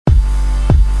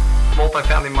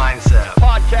Multifamily Mindset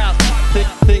Podcast.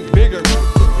 Think bigger.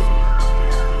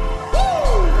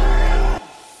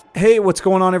 Hey, what's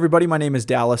going on, everybody? My name is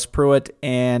Dallas Pruitt,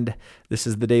 and this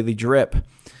is the Daily Drip.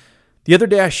 The other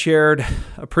day, I shared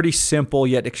a pretty simple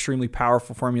yet extremely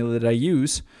powerful formula that I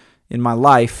use in my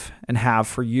life and have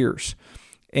for years.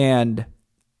 And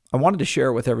I wanted to share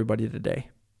it with everybody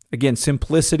today. Again,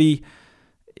 simplicity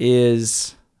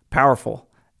is powerful,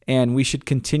 and we should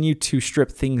continue to strip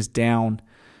things down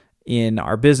in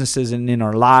our businesses and in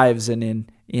our lives and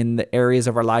in the areas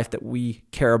of our life that we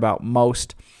care about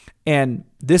most. And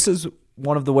this is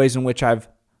one of the ways in which I've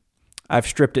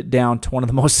stripped it down to one of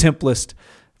the most simplest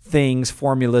things,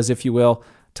 formulas, if you will,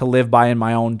 to live by in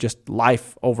my own just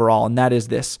life overall. And that is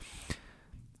this.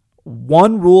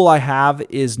 One rule I have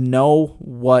is know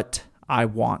what I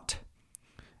want.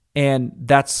 And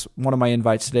that's one of my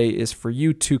invites today, is for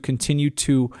you to continue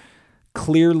to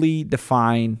clearly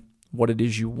define what it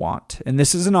is you want. And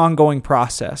this is an ongoing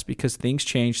process because things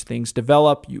change, things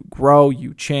develop, you grow,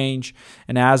 you change.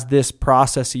 And as this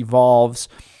process evolves,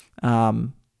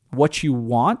 what you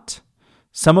want,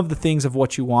 some of the things of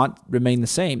what you want remain the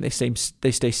same. They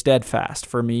stay steadfast.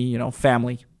 For me,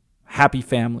 family, happy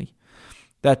family.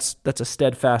 That's a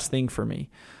steadfast thing for me.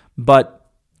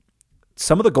 But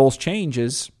some of the goals change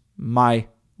as my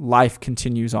life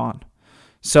continues on.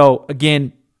 So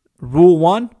again, rule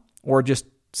one, or just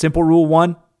simple rule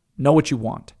one, know what you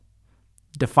want.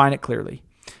 Define it clearly.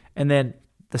 And then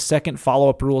the second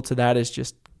follow-up rule to that is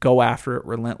just go after it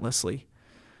relentlessly.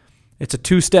 It's a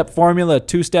two-step formula, a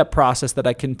two-step process that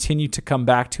I continue to come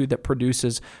back to that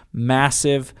produces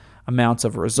massive amounts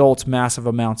of results, massive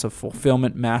amounts of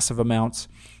fulfillment, massive amounts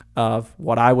of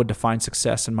what I would define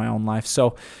success in my own life.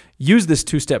 So use this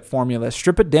two-step formula,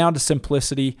 strip it down to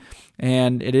simplicity,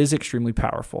 and it is extremely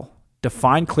powerful.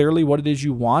 Define clearly what it is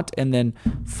you want, and then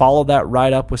follow that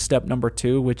right up with step number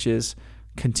 2, which is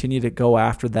continue to go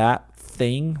after that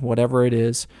thing, whatever it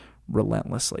is,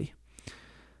 relentlessly.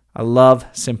 I love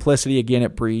simplicity. Again,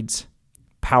 it breeds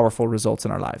powerful results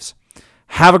in our lives.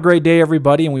 Have a great day,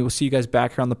 everybody, and we will see you guys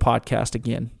back here on the podcast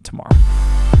again tomorrow.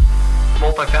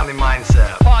 Multifamily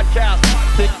Mindset Podcast.